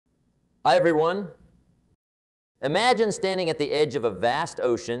Hi, everyone. Imagine standing at the edge of a vast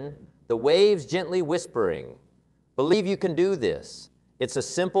ocean, the waves gently whispering. Believe you can do this. It's a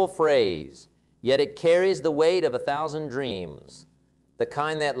simple phrase, yet it carries the weight of 1,000 dreams, the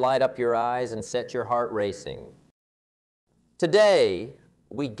kind that light up your eyes and set your heart racing. Today,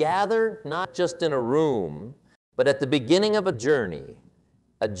 we gather not just in a room, but at the beginning of a journey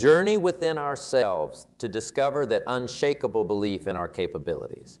within ourselves to discover that unshakable belief in our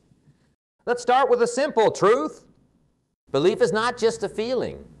capabilities. Let's start with a simple truth. Belief is not just a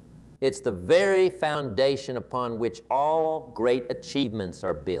feeling. It's the very foundation upon which all great achievements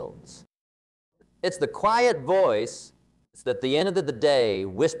are built. It's the quiet voice that's at the end of the day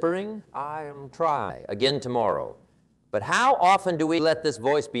whispering, "I'll try again tomorrow." But how often do we let this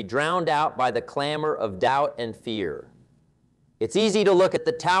voice be drowned out by the clamor of doubt and fear? It's easy to look at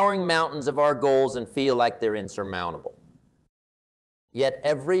the towering mountains of our goals and feel like they're insurmountable. Yet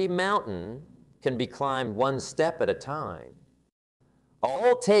every mountain can be climbed one step at a time. All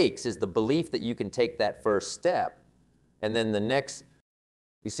it takes is the belief that you can take that first step, and then the next.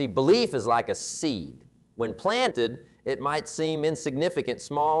 You see, belief is like a seed. When planted, it might seem insignificant,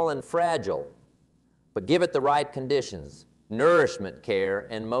 small, and fragile. But give it the right conditions, nourishment, care,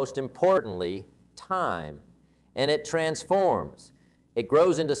 and most importantly, time, and it transforms. It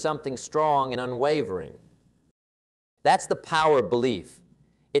grows into something strong and unwavering. That's the power of belief.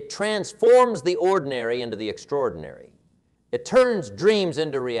 It transforms the ordinary into the extraordinary. It turns dreams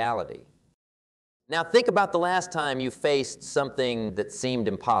into reality. Now think about the last time you faced something that seemed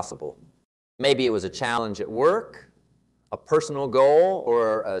impossible. Maybe it was a challenge at work, a personal goal,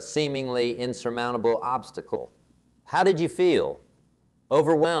 or a seemingly insurmountable obstacle. How did you feel?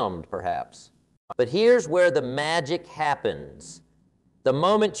 Overwhelmed, perhaps. But here's where the magic happens. The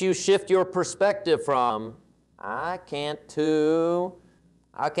moment you shift your perspective from, "I can't," to,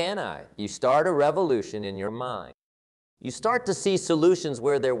 "How can I?" you start a revolution in your mind. You start to see solutions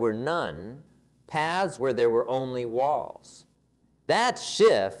where there were none, paths where there were only walls. That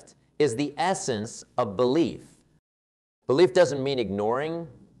shift is the essence of belief. Belief doesn't mean ignoring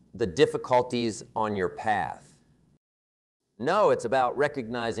the difficulties on your path. No, it's about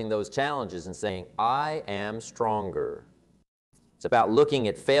recognizing those challenges and saying, "I am stronger." It's about looking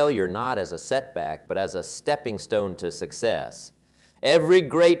at failure not as a setback, but as a stepping stone to success. Every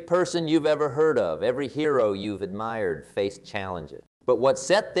great person you've ever heard of, every hero you've admired faced challenges. But what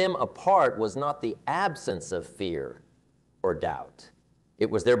set them apart was not the absence of fear or doubt. It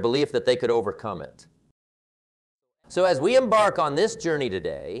was their belief that they could overcome it. So as we embark on this journey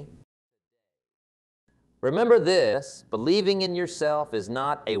today, remember this: believing in yourself is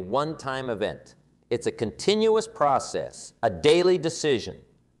not a one-time event. It's a continuous process, a daily decision.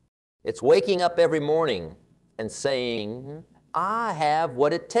 It's waking up every morning and saying, "I have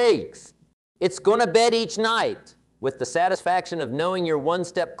what it takes." It's going to bed each night with the satisfaction of knowing you're one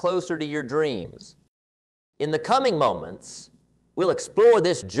step closer to your dreams. In the coming moments, we'll explore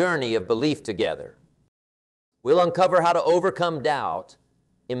this journey of belief together. We'll uncover how to overcome doubt,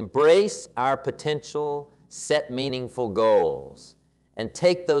 embrace our potential, set meaningful goals, and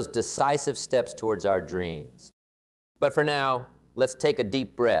take those decisive steps towards our dreams. But for now, let's take a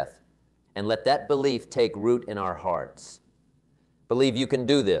deep breath and let that belief take root in our hearts. Believe you can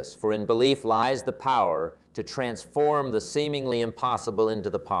do this, for in belief lies the power to transform the seemingly impossible into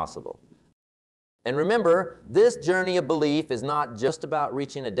the possible. And remember, this journey of belief is not just about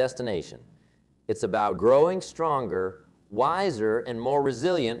reaching a destination. It's about growing stronger, wiser, and more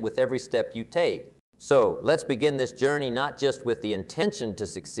resilient with every step you take. So let's begin this journey not just with the intention to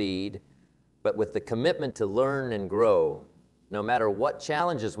succeed, but with the commitment to learn and grow, no matter what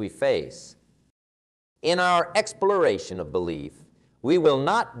challenges we face. In our exploration of belief, we will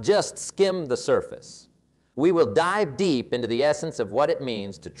not just skim the surface. We will dive deep into the essence of what it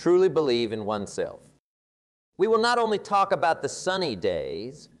means to truly believe in oneself. We will not only talk about the sunny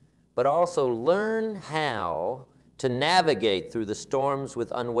days, but also learn how to navigate through the storms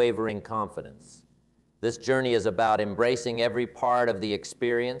with unwavering confidence. This journey is about embracing every part of the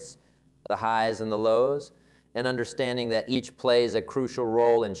experience, the highs and the lows, and understanding that each plays a crucial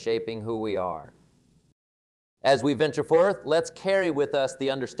role in shaping who we are. As we venture forth, let's carry with us the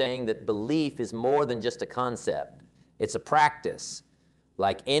understanding that belief is more than just a concept. It's a practice.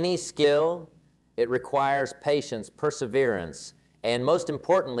 Like any skill, it requires patience, perseverance, and most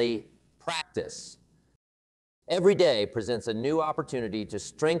importantly, practice. Every day presents a new opportunity to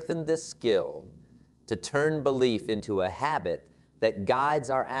strengthen this skill, to turn belief into a habit that guides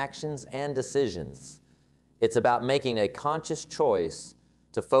our actions and decisions. It's about making a conscious choice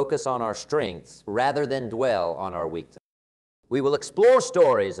to focus on our strengths rather than dwell on our weaknesses. We will explore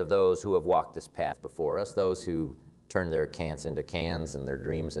stories of those who have walked this path before us, those who turned their can'ts into cans and their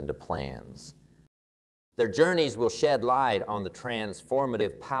dreams into plans. Their journeys will shed light on the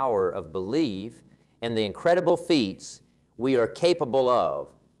transformative power of belief and the incredible feats we are capable of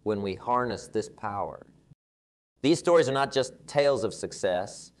when we harness this power. These stories are not just tales of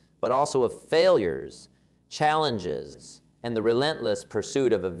success, but also of failures, challenges, and the relentless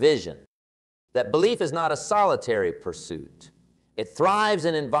pursuit of a vision. That belief is not a solitary pursuit. It thrives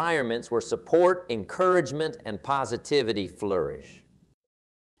in environments where support, encouragement, and positivity flourish.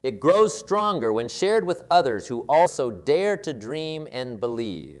 It grows stronger when shared with others who also dare to dream and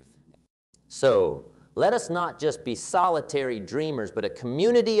believe. So, let us not just be solitary dreamers, but a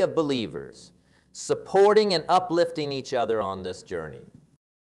community of believers, supporting and uplifting each other on this journey.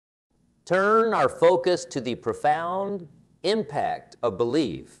 Turn our focus to the profound impact of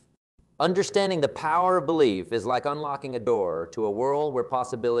belief. Understanding the power of belief is like unlocking a door to a world where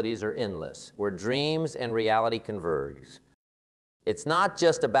possibilities are endless, where dreams and reality converge. It's not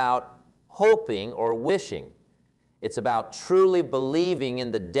just about hoping or wishing. It's about truly believing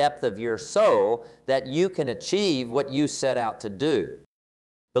in the depth of your soul that you can achieve what you set out to do.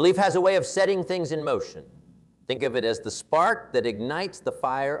 Belief has a way of setting things in motion. Think of it as the spark that ignites the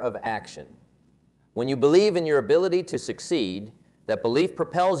fire of action. When you believe in your ability to succeed, that belief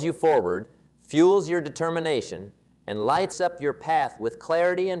propels you forward, fuels your determination, and lights up your path with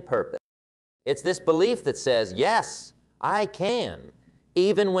clarity and purpose. It's this belief that says, yes, I can,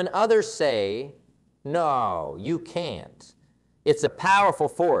 even when others say, no, you can't. It's a powerful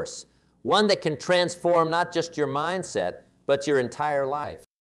force, one that can transform not just your mindset, but your entire life.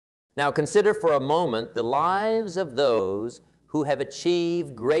 Now consider for a moment the lives of those who have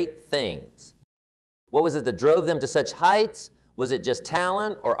achieved great things. What was it that drove them to such heights? Was it just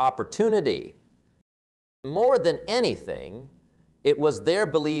talent or opportunity? More than anything, it was their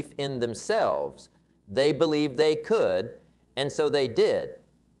belief in themselves. They believed they could, and so they did.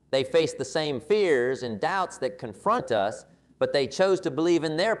 They faced the same fears and doubts that confront us, but they chose to believe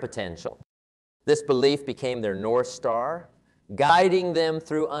in their potential. This belief became their North Star, guiding them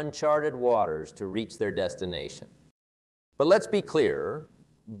through uncharted waters to reach their destination. But let's be clear,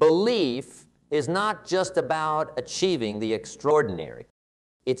 belief is not just about achieving the extraordinary.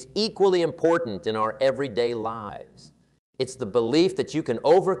 It's equally important in our everyday lives. It's the belief that you can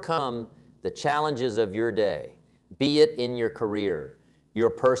overcome the challenges of your day, be it in your career, your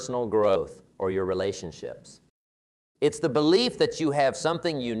personal growth, or your relationships. It's the belief that you have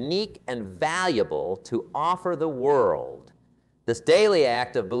something unique and valuable to offer the world. This daily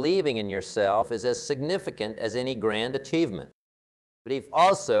act of believing in yourself is as significant as any grand achievement. Belief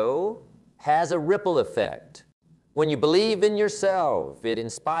also has a ripple effect. When you believe in yourself, it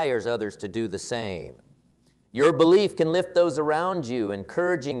inspires others to do the same. Your belief can lift those around you,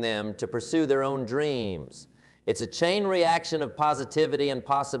 encouraging them to pursue their own dreams. It's a chain reaction of positivity and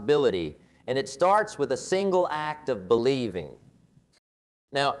possibility, and it starts with a single act of believing.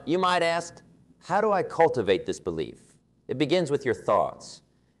 Now, you might ask, how do I cultivate this belief? It begins with your thoughts.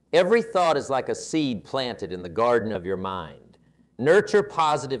 Every thought is like a seed planted in the garden of your mind. Nurture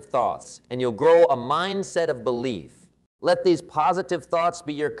positive thoughts, and you'll grow a mindset of belief. Let these positive thoughts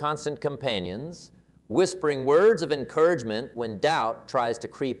be your constant companions, whispering words of encouragement when doubt tries to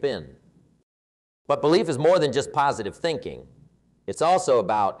creep in. But belief is more than just positive thinking. It's also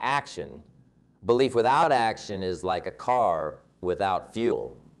about action. Belief without action is like a car without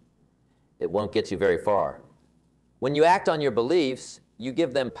fuel. It won't get you very far. When you act on your beliefs, you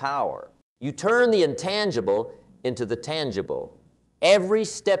give them power. You turn the intangible into the tangible. Every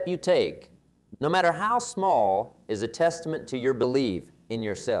step you take, no matter how small, is a testament to your belief in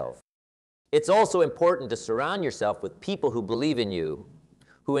yourself. It's also important to surround yourself with people who believe in you,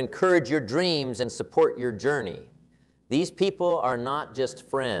 who encourage your dreams and support your journey. These people are not just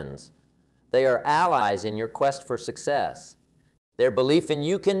friends. They are allies in your quest for success. Their belief in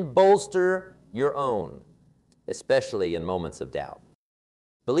you can bolster your own, especially in moments of doubt.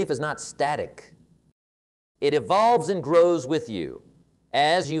 Belief is not static. It evolves and grows with you.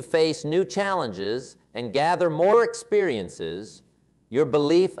 As you face new challenges and gather more experiences, your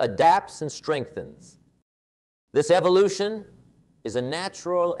belief adapts and strengthens. This evolution is a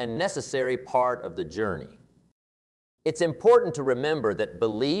natural and necessary part of the journey. It's important to remember that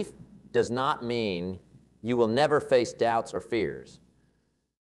belief does not mean you will never face doubts or fears.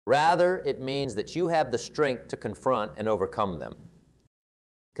 Rather, it means that you have the strength to confront and overcome them.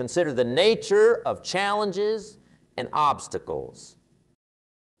 Consider the nature of challenges and obstacles.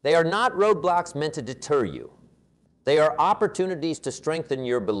 They are not roadblocks meant to deter you. They are opportunities to strengthen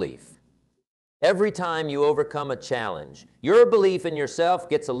your belief. Every time you overcome a challenge, your belief in yourself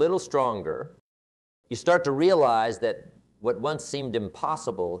gets a little stronger. You start to realize that what once seemed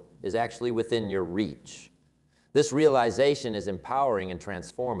impossible is actually within your reach. This realization is empowering and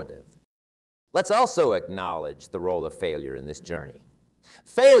transformative. Let's also acknowledge the role of failure in this journey.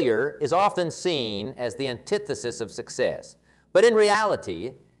 Failure is often seen as the antithesis of success, but in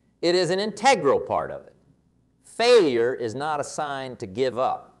reality, it is an integral part of it. Failure is not a sign to give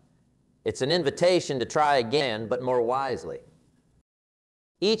up. It's an invitation to try again, but more wisely.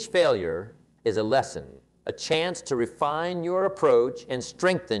 Each failure is a lesson, a chance to refine your approach and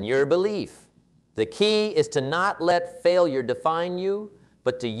strengthen your belief. The key is to not let failure define you,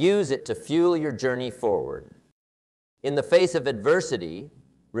 but to use it to fuel your journey forward. In the face of adversity,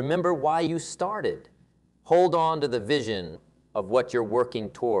 remember why you started. Hold on to the vision of what you're working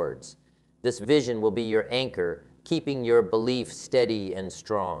towards. This vision will be your anchor, keeping your belief steady and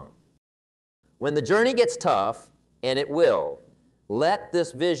strong. When the journey gets tough, and it will, let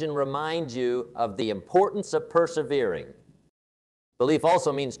this vision remind you of the importance of persevering. Belief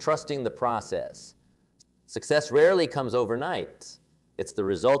also means trusting the process. Success rarely comes overnight. It's the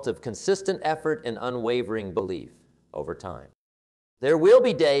result of consistent effort and unwavering belief over time. There will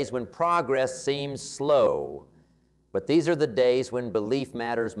be days when progress seems slow, but these are the days when belief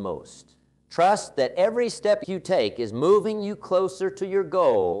matters most. Trust that every step you take is moving you closer to your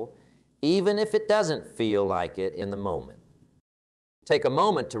goal, even if it doesn't feel like it in the moment. Take a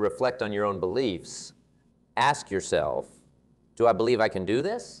moment to reflect on your own beliefs. Ask yourself, do I believe I can do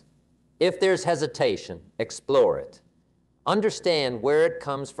this? If there's hesitation, explore it. Understand where it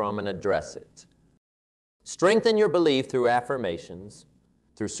comes from and address it. Strengthen your belief through affirmations,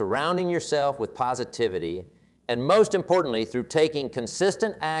 through surrounding yourself with positivity, and most importantly, through taking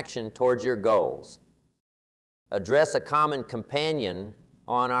consistent action towards your goals. Address a common companion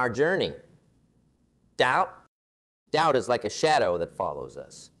on our journey. Doubt. Doubt is like a shadow that follows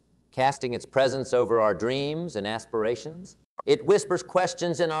us, casting its presence over our dreams and aspirations. It whispers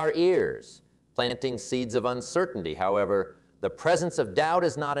questions in our ears, planting seeds of uncertainty. However, the presence of doubt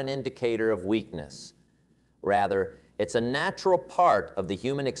is not an indicator of weakness. Rather, it's a natural part of the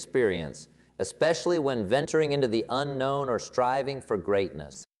human experience, especially when venturing into the unknown or striving for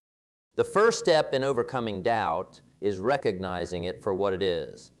greatness. The first step in overcoming doubt is recognizing it for what it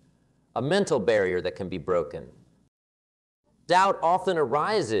is, a mental barrier that can be broken. Doubt often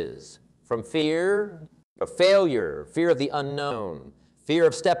arises from fear of failure, fear of the unknown, fear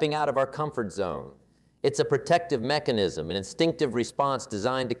of stepping out of our comfort zone. It's a protective mechanism, an instinctive response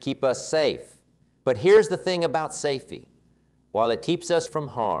designed to keep us safe. But here's the thing about safety. While it keeps us from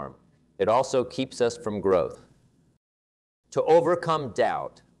harm, it also keeps us from growth. To overcome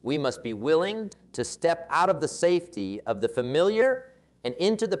doubt, we must be willing to step out of the safety of the familiar and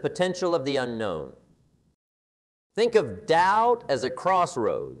into the potential of the unknown. Think of doubt as a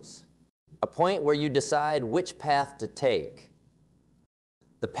crossroads, a point where you decide which path to take.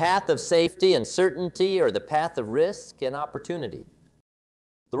 The path of safety and certainty, or the path of risk and opportunity.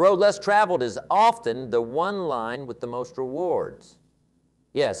 The road less traveled is often the one line with the most rewards.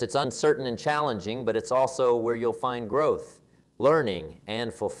 Yes, it's uncertain and challenging, but it's also where you'll find growth, learning,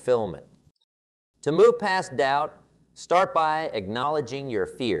 and fulfillment. To move past doubt, start by acknowledging your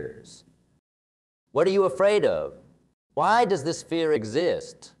fears. What are you afraid of? Why does this fear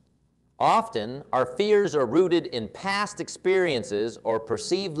exist? Often, our fears are rooted in past experiences or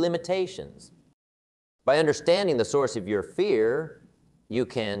perceived limitations. By understanding the source of your fear, you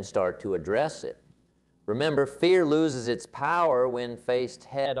can start to address it. Remember, fear loses its power when faced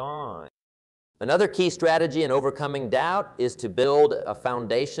head-on. Another key strategy in overcoming doubt is to build a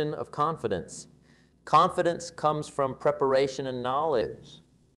foundation of confidence. Confidence comes from preparation and knowledge.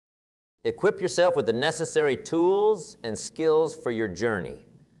 Equip yourself with the necessary tools and skills for your journey.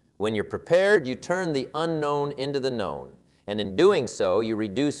 When you're prepared, you turn the unknown into the known, and in doing so, you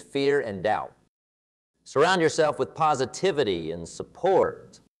reduce fear and doubt. Surround yourself with positivity and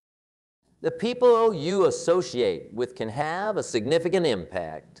support. The people you associate with can have a significant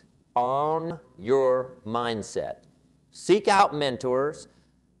impact on your mindset. Seek out mentors,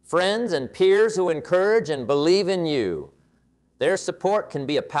 friends, and peers who encourage and believe in you. Their support can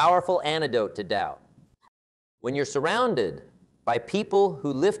be a powerful antidote to doubt. When you're surrounded by people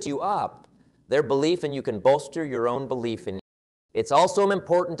who lift you up, their belief in you can bolster your own belief in you. It's also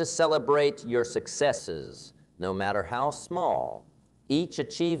important to celebrate your successes, no matter how small. Each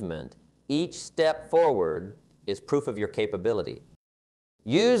achievement, each step forward is proof of your capability.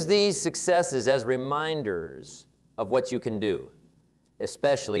 Use these successes as reminders of what you can do,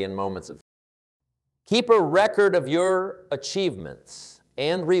 especially in moments of. Keep a record of your achievements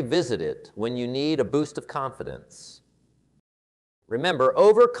and revisit it when you need a boost of confidence. Remember,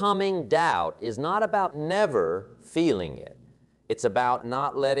 overcoming doubt is not about never feeling it. It's about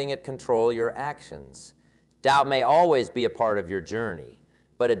not letting it control your actions. Doubt may always be a part of your journey,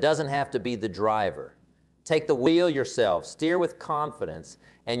 but it doesn't have to be the driver. Take the wheel yourself, steer with confidence,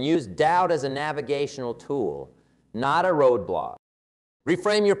 and use doubt as a navigational tool, not a roadblock.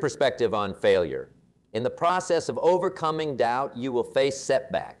 Reframe your perspective on failure. In the process of overcoming doubt, you will face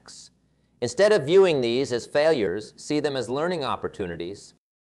setbacks. Instead of viewing these as failures, see them as learning opportunities.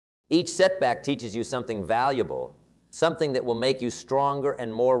 Each setback teaches you something valuable, something that will make you stronger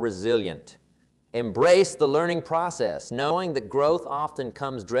and more resilient. Embrace the learning process, knowing that growth often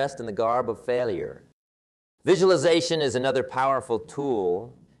comes dressed in the garb of failure. Visualization is another powerful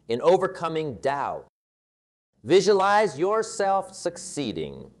tool in overcoming doubt. Visualize yourself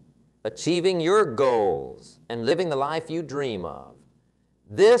succeeding, achieving your goals, and living the life you dream of.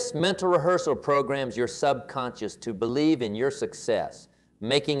 This mental rehearsal programs your subconscious to believe in your success,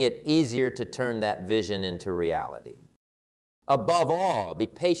 making it easier to turn that vision into reality. Above all, be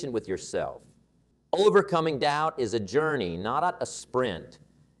patient with yourself. Overcoming doubt is a journey, not a sprint.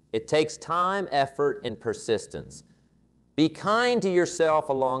 It takes time, effort, and persistence. Be kind to yourself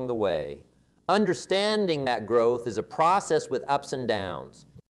along the way. Understanding that growth is a process with ups and downs.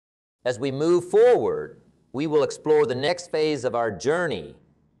 As we move forward, we will explore the next phase of our journey,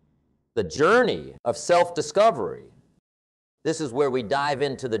 the journey of self-discovery. This is where we dive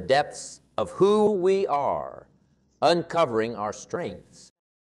into the depths of who we are, uncovering our strengths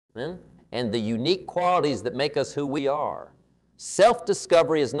and the unique qualities that make us who we are.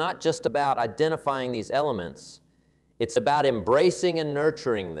 Self-discovery is not just about identifying these elements. It's about embracing and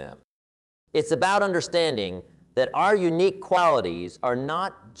nurturing them. It's about understanding that our unique qualities are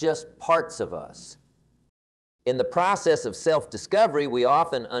not just parts of us. In the process of self-discovery, we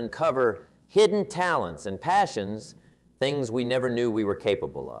often uncover hidden talents and passions, things we never knew we were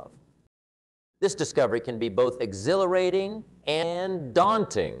capable of. This discovery can be both exhilarating and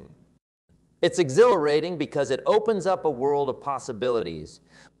daunting. It's exhilarating because it opens up a world of possibilities,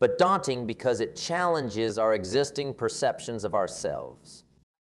 but daunting because it challenges our existing perceptions of ourselves.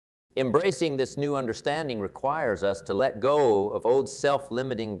 Embracing this new understanding requires us to let go of old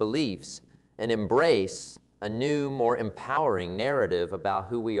self-limiting beliefs and embrace a new, more empowering narrative about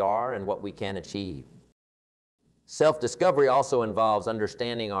who we are and what we can achieve. Self-discovery also involves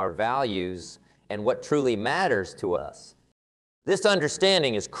understanding our values and what truly matters to us. This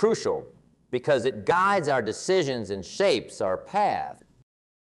understanding is crucial because it guides our decisions and shapes our path.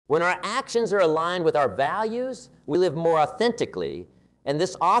 When our actions are aligned with our values, we live more authentically, and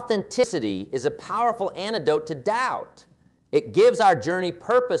this authenticity is a powerful antidote to doubt. It gives our journey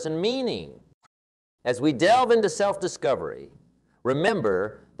purpose and meaning. As we delve into self-discovery,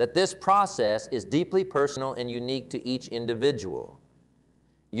 remember that this process is deeply personal and unique to each individual.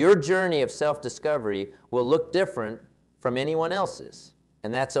 Your journey of self-discovery will look different from anyone else's,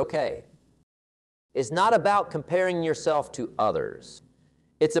 and that's okay. It's not about comparing yourself to others.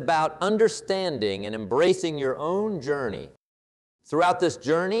 It's about understanding and embracing your own journey. Throughout this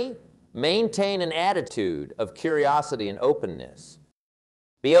journey, maintain an attitude of curiosity and openness.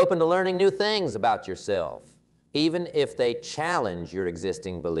 Be open to learning new things about yourself, even if they challenge your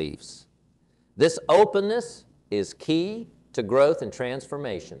existing beliefs. This openness is key to growth and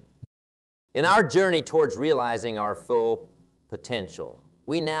transformation. In our journey towards realizing our full potential,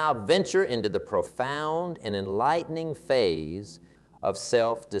 we now venture into the profound and enlightening phase of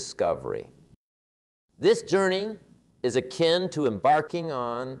self-discovery. This journey is akin to embarking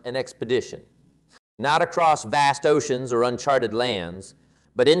on an expedition, not across vast oceans or uncharted lands,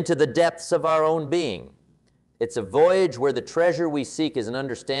 but into the depths of our own being. It's a voyage where the treasure we seek is an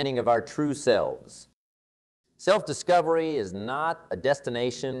understanding of our true selves. Self-discovery is not a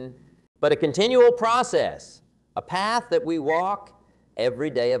destination, but a continual process, a path that we walk every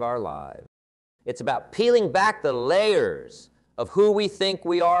day of our lives. It's about peeling back the layers of who we think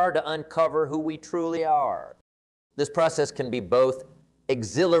we are to uncover who we truly are. This process can be both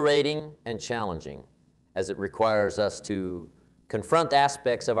exhilarating and challenging, as it requires us to confront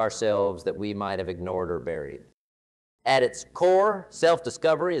aspects of ourselves that we might have ignored or buried. At its core,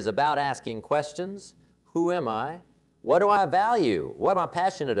 self-discovery is about asking questions. Who am I? What do I value? What am I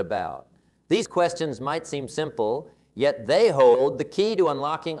passionate about? These questions might seem simple, yet they hold the key to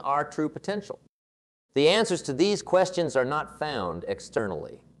unlocking our true potential. The answers to these questions are not found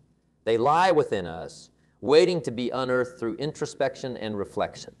externally. They lie within us, waiting to be unearthed through introspection and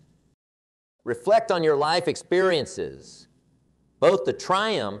reflection. Reflect on your life experiences, both the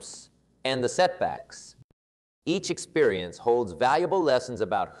triumphs and the setbacks. Each experience holds valuable lessons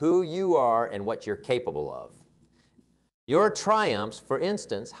about who you are and what you're capable of. Your triumphs, for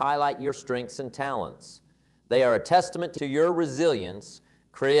instance, highlight your strengths and talents. They are a testament to your resilience,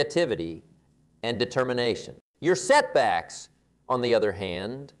 creativity, and determination. Your setbacks, on the other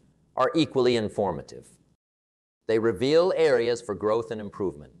hand, are equally informative. They reveal areas for growth and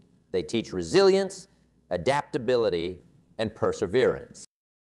improvement. They teach resilience, adaptability, and perseverance.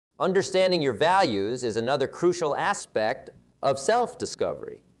 Understanding your values is another crucial aspect of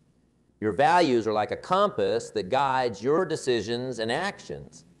self-discovery. Your values are like a compass that guides your decisions and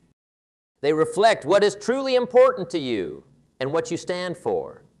actions. They reflect what is truly important to you and what you stand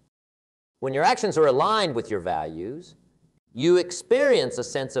for. When your actions are aligned with your values, you experience a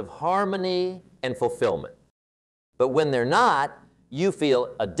sense of harmony and fulfillment. But when they're not, you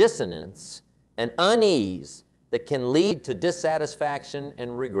feel a dissonance and unease that can lead to dissatisfaction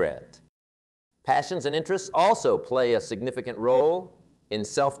and regret. Passions and interests also play a significant role in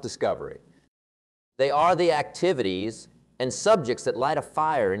self-discovery. They are the activities and subjects that light a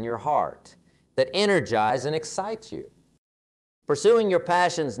fire in your heart, that energize and excite you. Pursuing your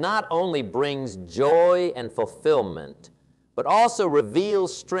passions not only brings joy and fulfillment, but also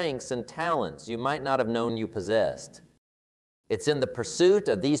reveals strengths and talents you might not have known you possessed. It's in the pursuit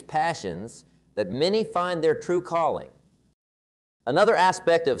of these passions that many find their true calling. Another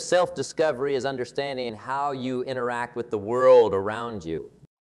aspect of self-discovery is understanding how you interact with the world around you.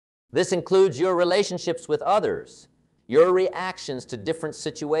 This includes your relationships with others, your reactions to different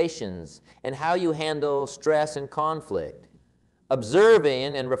situations, and how you handle stress and conflict.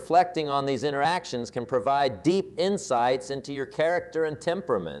 Observing and reflecting on these interactions can provide deep insights into your character and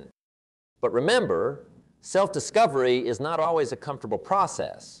temperament. But remember, self-discovery is not always a comfortable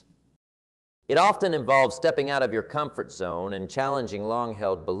process. It often involves stepping out of your comfort zone and challenging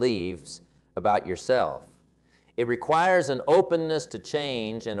long-held beliefs about yourself. It requires an openness to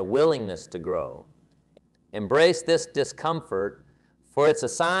change and a willingness to grow. Embrace this discomfort, for it's a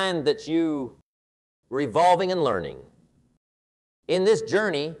sign that you are evolving and learning. In this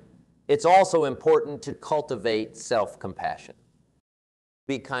journey, it's also important to cultivate self-compassion.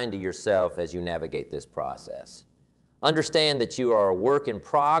 Be kind to yourself as you navigate this process. Understand that you are a work in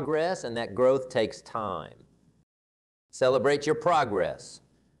progress and that growth takes time. Celebrate your progress,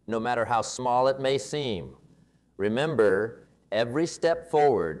 no matter how small it may seem. Remember, every step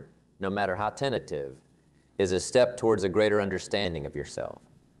forward, no matter how tentative, is a step towards a greater understanding of yourself.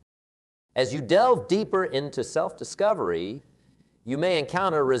 As you delve deeper into self-discovery, you may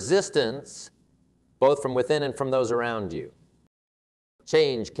encounter resistance both from within and from those around you.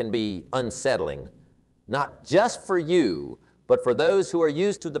 Change can be unsettling, not just for you, but for those who are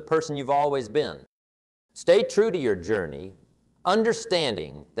used to the person you've always been. Stay true to your journey,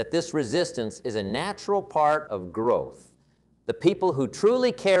 understanding that this resistance is a natural part of growth. The people who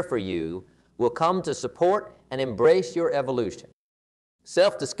truly care for you will come to support and embrace your evolution.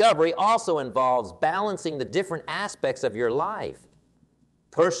 Self-discovery also involves balancing the different aspects of your life: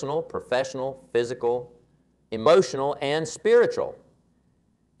 personal, professional, physical, emotional, and spiritual.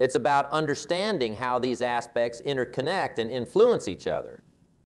 It's about understanding how these aspects interconnect and influence each other.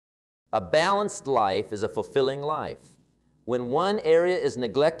 A balanced life is a fulfilling life. When one area is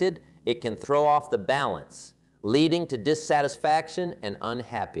neglected, it can throw off the balance, leading to dissatisfaction and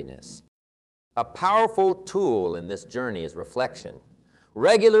unhappiness. A powerful tool in this journey is reflection.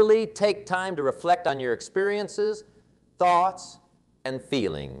 Regularly take time to reflect on your experiences, thoughts, and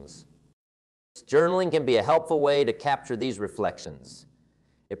feelings. Journaling can be a helpful way to capture these reflections.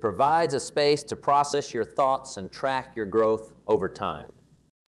 It provides a space to process your thoughts and track your growth over time.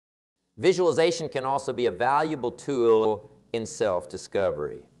 Visualization can also be a valuable tool in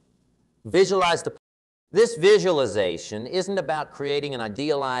self-discovery. This visualization isn't about creating an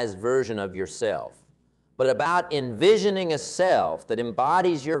idealized version of yourself, but about envisioning a self that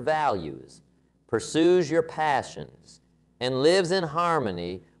embodies your values, pursues your passions, and lives in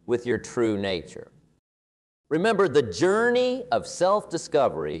harmony with your true nature. Remember, the journey of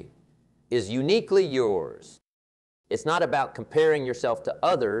self-discovery is uniquely yours. It's not about comparing yourself to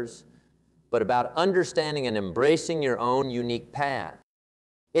others, but about understanding and embracing your own unique path.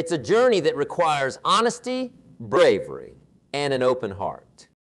 It's a journey that requires honesty, bravery, and an open heart.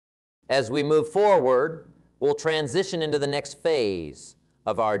 As we move forward, we'll transition into the next phase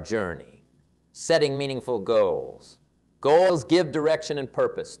of our journey, setting meaningful goals. Goals give direction and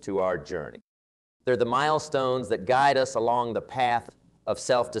purpose to our journey. They're the milestones that guide us along the path of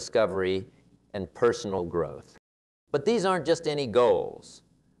self-discovery and personal growth. But these aren't just any goals.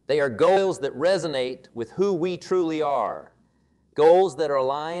 They are goals that resonate with who we truly are, goals that are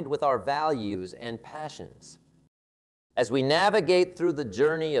aligned with our values and passions. As we navigate through the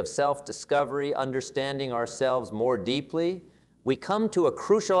journey of self-discovery, understanding ourselves more deeply, we come to a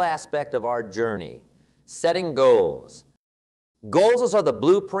crucial aspect of our journey, setting goals. Goals are the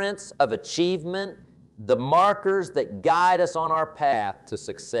blueprints of achievement, the markers that guide us on our path to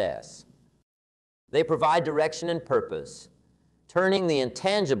success. They provide direction and purpose, turning the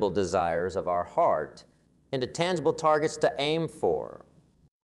intangible desires of our heart into tangible targets to aim for.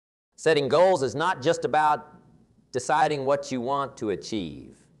 Setting goals is not just about deciding what you want to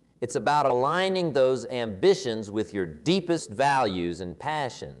achieve. It's about aligning those ambitions with your deepest values and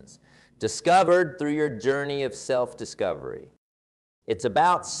passions, discovered through your journey of self-discovery. It's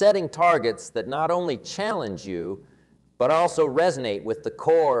about setting targets that not only challenge you, but also resonate with the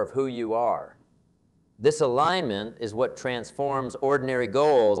core of who you are. This alignment is what transforms ordinary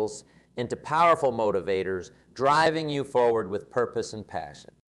goals into powerful motivators, driving you forward with purpose and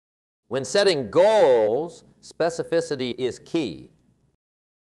passion. When setting goals, specificity is key.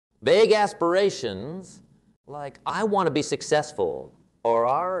 Vague aspirations, like I want to be successful, or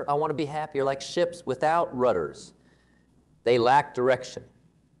I want to be happy, are like ships without rudders. They lack direction.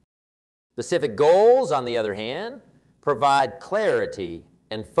 Specific goals, on the other hand, provide clarity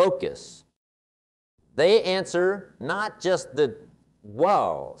and focus. They answer not just the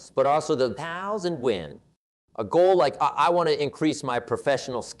whys, but also the hows and when. A goal like, I want to increase my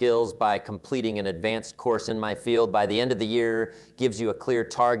professional skills by completing an advanced course in my field by the end of the year, gives you a clear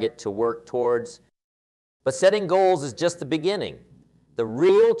target to work towards. But setting goals is just the beginning. The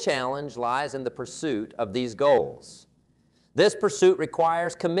real challenge lies in the pursuit of these goals. This pursuit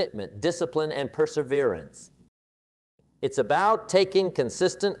requires commitment, discipline, and perseverance. It's about taking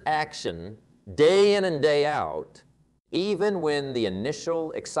consistent action day in and day out, even when the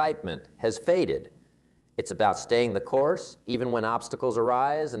initial excitement has faded. It's about staying the course, even when obstacles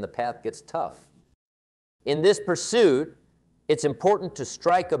arise and the path gets tough. In this pursuit, it's important to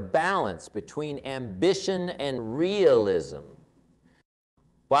strike a balance between ambition and realism.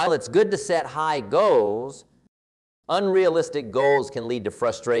 While it's good to set high goals, unrealistic goals can lead to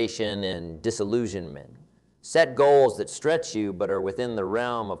frustration and disillusionment. Set goals that stretch you but are within the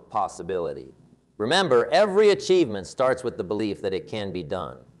realm of possibility. Remember, every achievement starts with the belief that it can be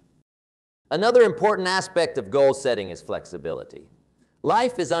done. Another important aspect of goal setting is flexibility.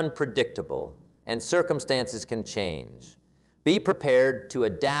 Life is unpredictable and circumstances can change. Be prepared to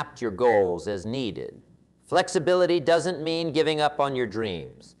adapt your goals as needed. Flexibility doesn't mean giving up on your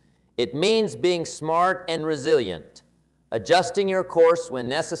dreams. It means being smart and resilient, adjusting your course when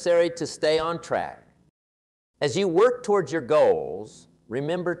necessary to stay on track. As you work towards your goals,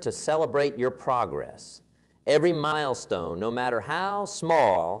 remember to celebrate your progress. Every milestone, no matter how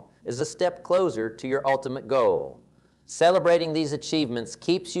small, is a step closer to your ultimate goal. Celebrating these achievements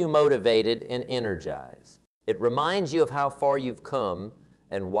keeps you motivated and energized. It reminds you of how far you've come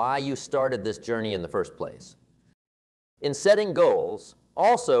and why you started this journey in the first place. In setting goals,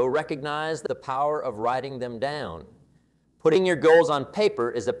 also recognize the power of writing them down. Putting your goals on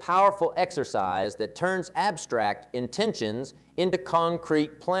paper is a powerful exercise that turns abstract intentions into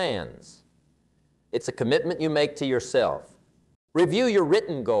concrete plans. It's a commitment you make to yourself. Review your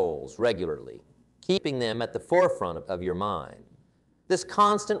written goals regularly, keeping them at the forefront of your mind. This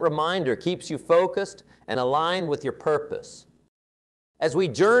constant reminder keeps you focused and aligned with your purpose. As we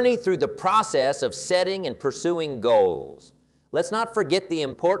journey through the process of setting and pursuing goals, let's not forget the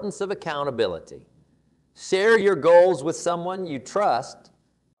importance of accountability. Share your goals with someone you trust,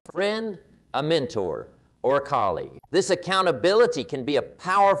 a friend, a mentor, or a colleague. This accountability can be a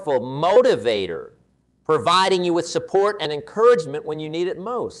powerful motivator, providing you with support and encouragement when you need it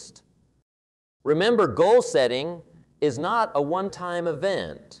most. Remember, goal setting is not a one-time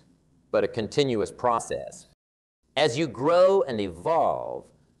event, but a continuous process. As you grow and evolve,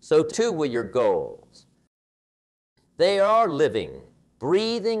 so too will your goals. They are living,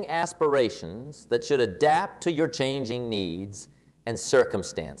 breathing aspirations that should adapt to your changing needs and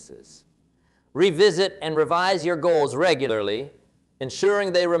circumstances. Revisit and revise your goals regularly,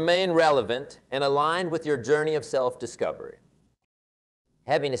 ensuring they remain relevant and aligned with your journey of self-discovery.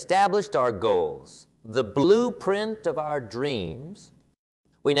 Having established our goals, the blueprint of our dreams,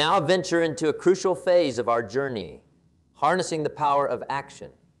 we now venture into a crucial phase of our journey, harnessing the power of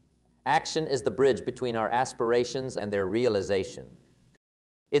action. Action is the bridge between our aspirations and their realization.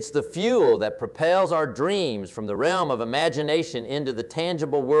 It's the fuel that propels our dreams from the realm of imagination into the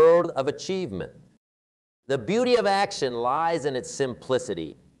tangible world of achievement. The beauty of action lies in its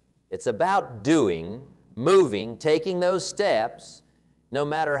simplicity. It's about doing, moving, taking those steps, no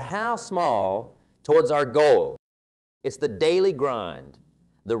matter how small, towards our goal. It's the daily grind,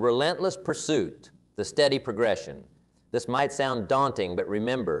 the relentless pursuit, the steady progression. This might sound daunting, but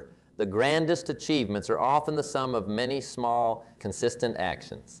remember, the grandest achievements are often the sum of many small, consistent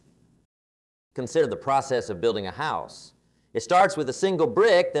actions. Consider the process of building a house. It starts with a single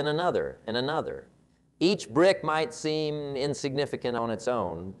brick, then another, and another. Each brick might seem insignificant on its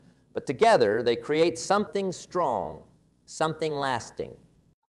own, but together they create something strong, something lasting.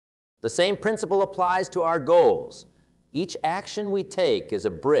 The same principle applies to our goals. Each action we take is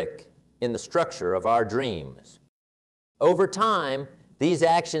a brick in the structure of our dreams. Over time, these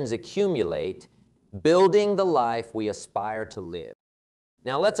actions accumulate, building the life we aspire to live.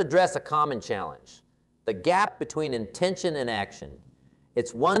 Now let's address a common challenge, the gap between intention and action.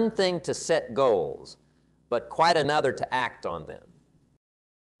 It's one thing to set goals, but quite another to act on them.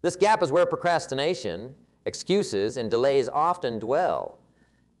 This gap is where procrastination, excuses, and delays often dwell.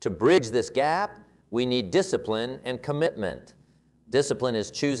 To bridge this gap, we need discipline and commitment. Discipline is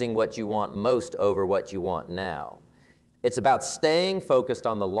choosing what you want most over what you want now. It's about staying focused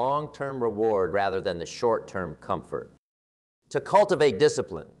on the long-term reward rather than the short-term comfort. To cultivate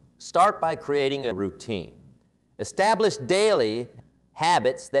discipline, start by creating a routine. Establish daily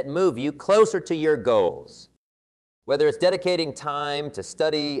habits that move you closer to your goals. Whether it's dedicating time to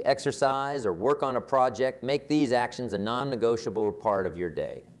study, exercise, or work on a project, make these actions a non-negotiable part of your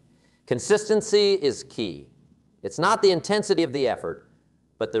day. Consistency is key. It's not the intensity of the effort,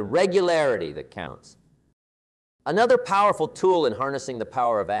 but the regularity that counts. Another powerful tool in harnessing the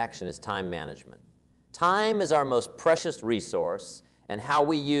power of action is time management. Time is our most precious resource, and how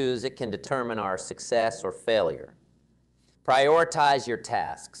we use it can determine our success or failure. Prioritize your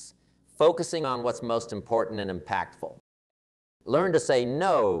tasks, focusing on what's most important and impactful. Learn to say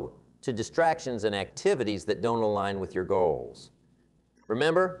no to distractions and activities that don't align with your goals.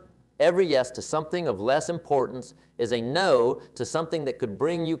 Remember, every yes to something of less importance is a no to something that could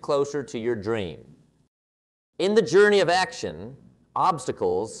bring you closer to your dream. In the journey of action,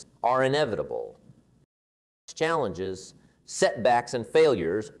 obstacles are inevitable. Challenges, setbacks, and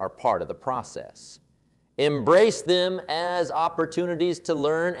failures are part of the process. Embrace them as opportunities to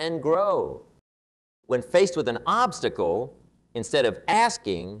learn and grow. When faced with an obstacle, instead of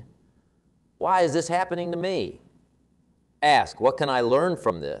asking, "Why is this happening to me?" ask, "What can I learn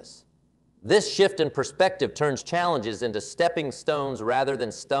from this?" This shift in perspective turns challenges into stepping stones rather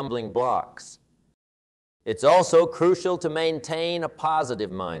than stumbling blocks. It's also crucial to maintain a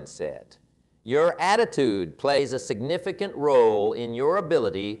positive mindset. Your attitude plays a significant role in your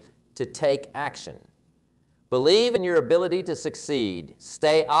ability to take action. Believe in your ability to succeed.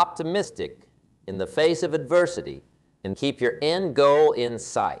 Stay optimistic in the face of adversity and keep your end goal in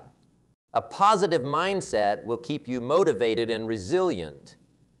sight. A positive mindset will keep you motivated and resilient,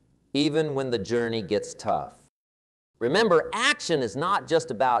 even when the journey gets tough. Remember, action is not just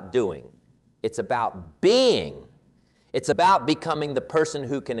about doing. It's about being. It's about becoming the person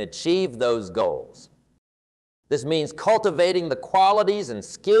who can achieve those goals. This means cultivating the qualities and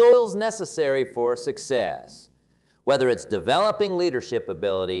skills necessary for success. Whether it's developing leadership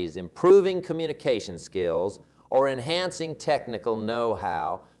abilities, improving communication skills, or enhancing technical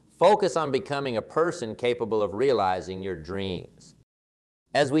know-how, focus on becoming a person capable of realizing your dreams.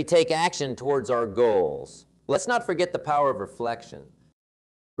 As we take action towards our goals, let's not forget the power of reflection.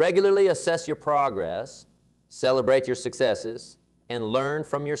 Regularly assess your progress, celebrate your successes, and learn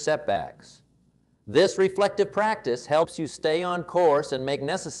from your setbacks. This reflective practice helps you stay on course and make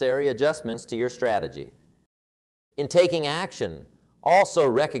necessary adjustments to your strategy. In taking action, also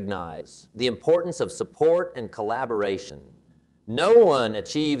recognize the importance of support and collaboration. No one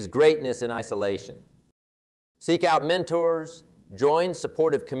achieves greatness in isolation. Seek out mentors, join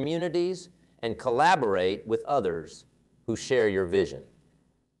supportive communities, and collaborate with others who share your vision.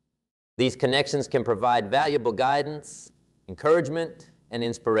 These connections can provide valuable guidance, encouragement, and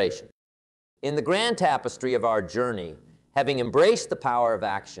inspiration. In the grand tapestry of our journey, having embraced the power of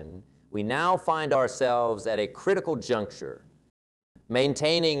action, we now find ourselves at a critical juncture.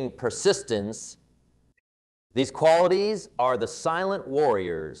 Maintaining persistence, these qualities are the silent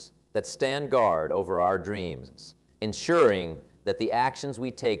warriors that stand guard over our dreams, ensuring that the actions we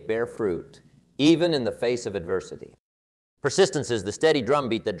take bear fruit, even in the face of adversity. Persistence is the steady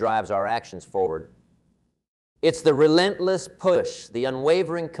drumbeat that drives our actions forward. It's the relentless push, the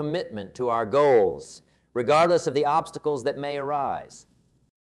unwavering commitment to our goals, regardless of the obstacles that may arise.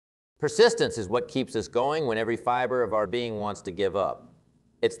 Persistence is what keeps us going when every fiber of our being wants to give up.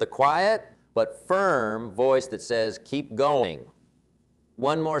 It's the quiet but firm voice that says, "Keep going.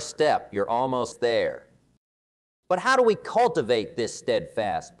 One more step, you're almost there." But how do we cultivate this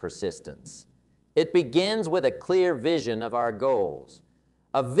steadfast persistence? It begins with a clear vision of our goals,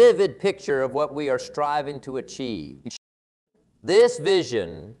 a vivid picture of what we are striving to achieve. This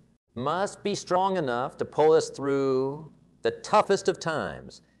vision must be strong enough to pull us through the toughest of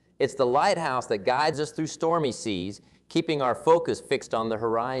times. It's the lighthouse that guides us through stormy seas, keeping our focus fixed on the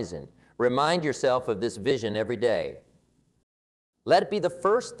horizon. Remind yourself of this vision every day. Let it be the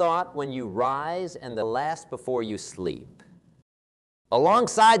first thought when you rise and the last before you sleep.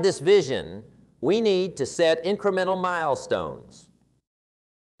 Alongside this vision, we need to set incremental milestones.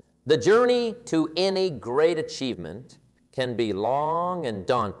 The journey to any great achievement can be long and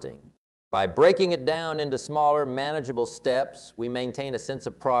daunting. By breaking it down into smaller, manageable steps, we maintain a sense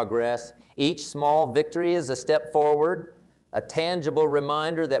of progress. Each small victory is a step forward, a tangible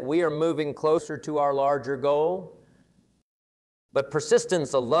reminder that we are moving closer to our larger goal. But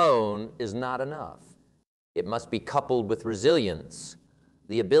persistence alone is not enough. It must be coupled with resilience,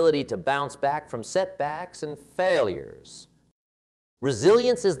 the ability to bounce back from setbacks and failures.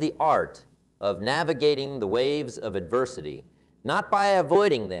 Resilience is the art of navigating the waves of adversity, not by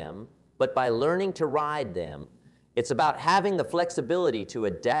avoiding them, but by learning to ride them. It's about having the flexibility to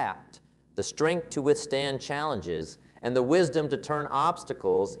adapt, the strength to withstand challenges, and the wisdom to turn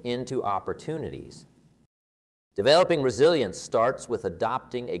obstacles into opportunities. Developing resilience starts with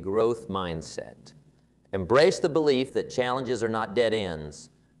adopting a growth mindset. Embrace the belief that challenges are not dead ends,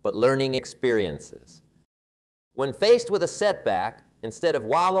 but learning experiences. When faced with a setback, instead of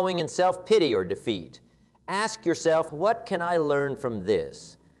wallowing in self-pity or defeat, ask yourself, what can I learn from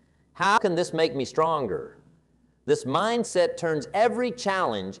this? How can this make me stronger? This mindset turns every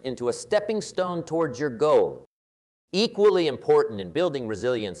challenge into a stepping stone towards your goal. Equally important in building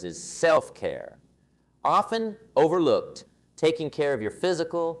resilience is self-care. Often overlooked, taking care of your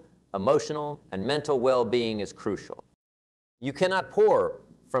physical, emotional, and mental well-being is crucial. You cannot pour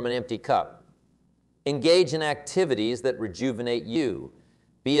from an empty cup. Engage in activities that rejuvenate you,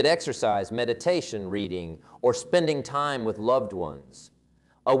 be it exercise, meditation, reading, or spending time with loved ones.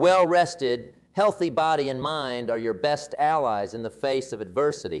 A well-rested, healthy body and mind are your best allies in the face of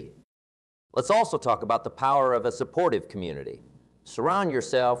adversity. Let's also talk about the power of a supportive community. Surround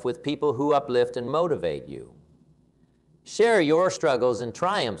yourself with people who uplift and motivate you. Share your struggles and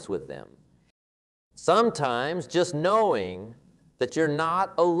triumphs with them. Sometimes just knowing that you're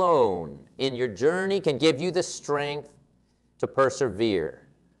not alone in your journey can give you the strength to persevere.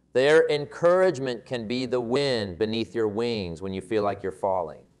 Their encouragement can be the wind beneath your wings when you feel like you're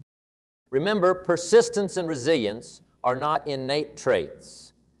falling. Remember, persistence and resilience are not innate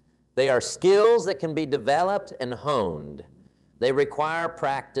traits. They are skills that can be developed and honed. They require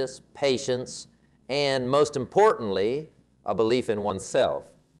practice, patience, and most importantly, a belief in oneself.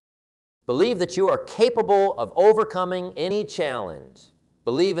 Believe that you are capable of overcoming any challenge.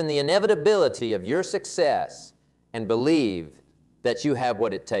 Believe in the inevitability of your success, and believe that you have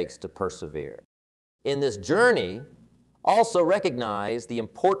what it takes to persevere. In this journey, also recognize the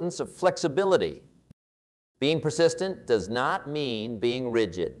importance of flexibility. Being persistent does not mean being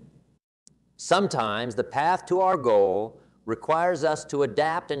rigid. Sometimes the path to our goal requires us to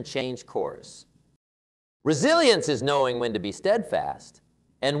adapt and change course. Resilience is knowing when to be steadfast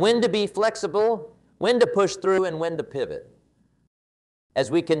and when to be flexible, when to push through and when to pivot. As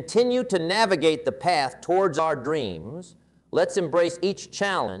we continue to navigate the path towards our dreams, let's embrace each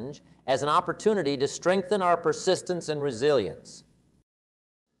challenge as an opportunity to strengthen our persistence and resilience.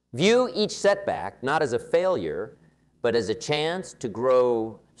 View each setback not as a failure, but as a chance to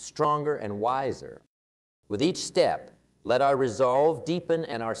grow stronger and wiser. With each step, let our resolve deepen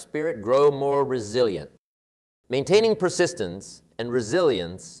and our spirit grow more resilient. Maintaining persistence and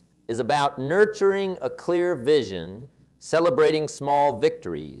resilience is about nurturing a clear vision, celebrating small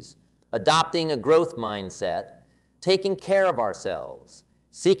victories, adopting a growth mindset, taking care of ourselves,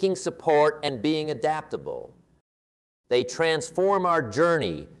 seeking support, and being adaptable. They transform our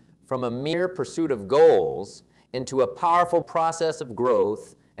journey from a mere pursuit of goals into a powerful process of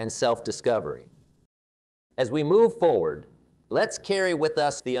growth and self-discovery. As we move forward, let's carry with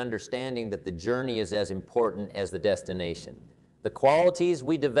us the understanding that the journey is as important as the destination. The qualities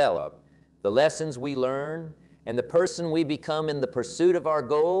we develop, the lessons we learn, and the person we become in the pursuit of our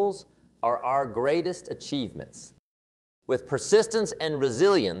goals are our greatest achievements. With persistence and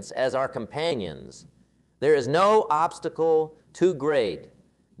resilience as our companions, there is no obstacle too great,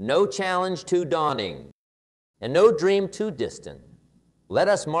 no challenge too daunting, and no dream too distant. Let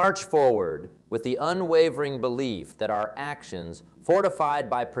us march forward with the unwavering belief that our actions, fortified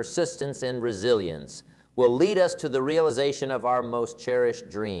by persistence and resilience, will lead us to the realization of our most cherished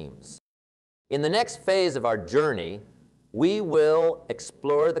dreams. In the next phase of our journey, we will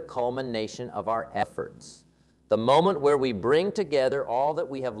explore the culmination of our efforts, the moment where we bring together all that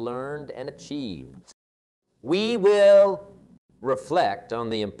we have learned and achieved. We will reflect on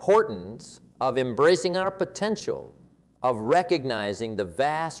the importance of embracing our potential, of recognizing the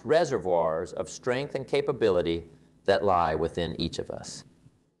vast reservoirs of strength and capability that lie within each of us.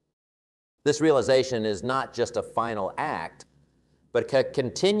 This realization is not just a final act, but a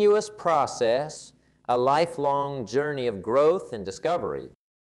continuous process, a lifelong journey of growth and discovery.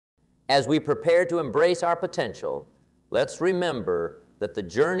 As we prepare to embrace our potential, let's remember that the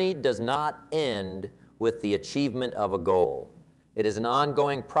journey does not end with the achievement of a goal. It is an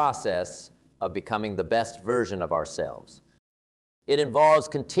ongoing process of becoming the best version of ourselves. It involves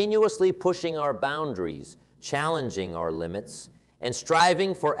continuously pushing our boundaries, challenging our limits, and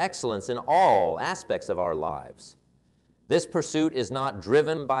striving for excellence in all aspects of our lives. This pursuit is not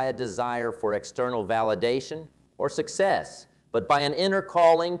driven by a desire for external validation or success, but by an inner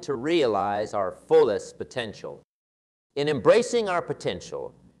calling to realize our fullest potential. In embracing our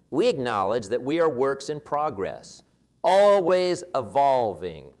potential, we acknowledge that we are works in progress, always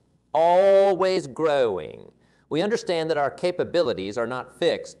evolving, always growing. We understand that our capabilities are not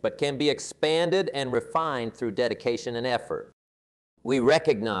fixed, but can be expanded and refined through dedication and effort. We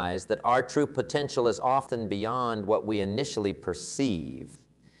recognize that our true potential is often beyond what we initially perceive,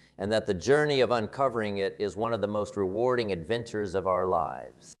 and that the journey of uncovering it is one of the most rewarding adventures of our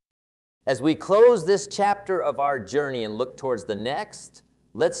lives. As we close this chapter of our journey and look towards the next,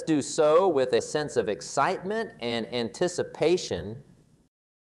 let's do so with a sense of excitement and anticipation.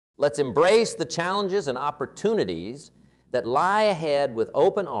 Let's embrace the challenges and opportunities that lie ahead with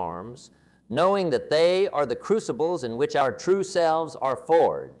open arms, knowing that they are the crucibles in which our true selves are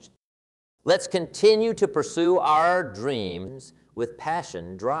forged. Let's continue to pursue our dreams with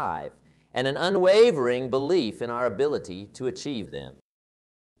passion, drive, and an unwavering belief in our ability to achieve them.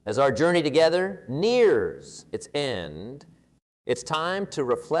 As our journey together nears its end, it's time to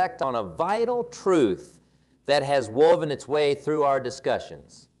reflect on a vital truth that has woven its way through our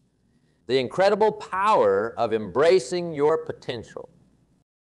discussions: the incredible power of embracing your potential.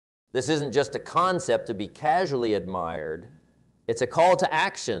 This isn't just a concept to be casually admired. It's a call to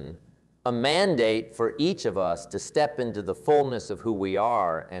action, a mandate for each of us to step into the fullness of who we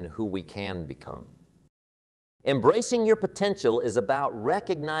are and who we can become. Embracing your potential is about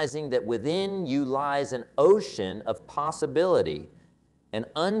recognizing that within you lies an ocean of possibility, an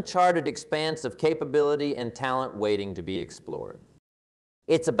uncharted expanse of capability and talent waiting to be explored.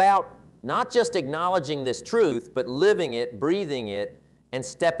 It's about not just acknowledging this truth, but living it, breathing it, and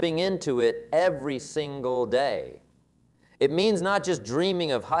stepping into it every single day. It means not just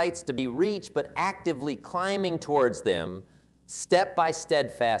dreaming of heights to be reached, but actively climbing towards them, step by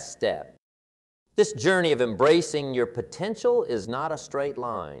steadfast step. This journey of embracing your potential is not a straight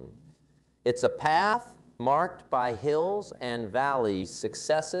line. It's a path marked by hills and valleys,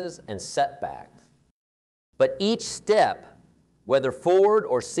 successes and setbacks. But each step, whether forward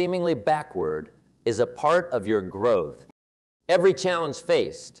or seemingly backward, is a part of your growth. Every challenge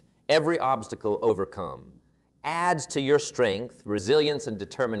faced, every obstacle overcome, adds to your strength, resilience, and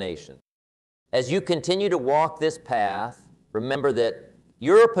determination. As you continue to walk this path, remember that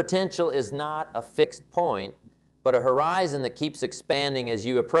your potential is not a fixed point, but a horizon that keeps expanding as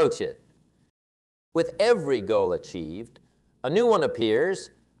you approach it. With every goal achieved, a new one appears,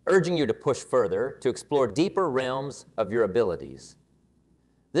 urging you to push further, to explore deeper realms of your abilities.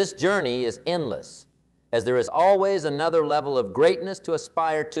 This journey is endless, as there is always another level of greatness to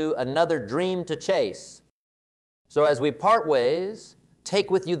aspire to, another dream to chase. So as we part ways,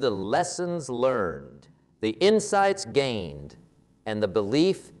 take with you the lessons learned, the insights gained, and the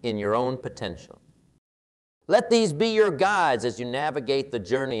belief in your own potential. Let these be your guides as you navigate the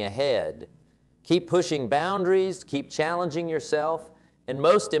journey ahead. Keep pushing boundaries, keep challenging yourself, and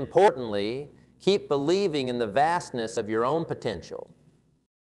most importantly, keep believing in the vastness of your own potential.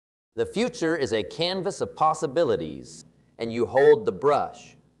 The future is a canvas of possibilities, and you hold the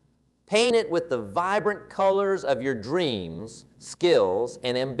brush. Paint it with the vibrant colors of your dreams, skills,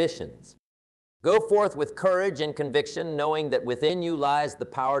 and ambitions. Go forth with courage and conviction, knowing that within you lies the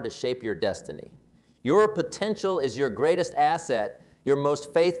power to shape your destiny. Your potential is your greatest asset, your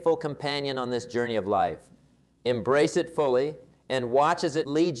most faithful companion on this journey of life. Embrace it fully and watch as it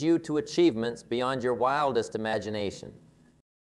leads you to achievements beyond your wildest imagination.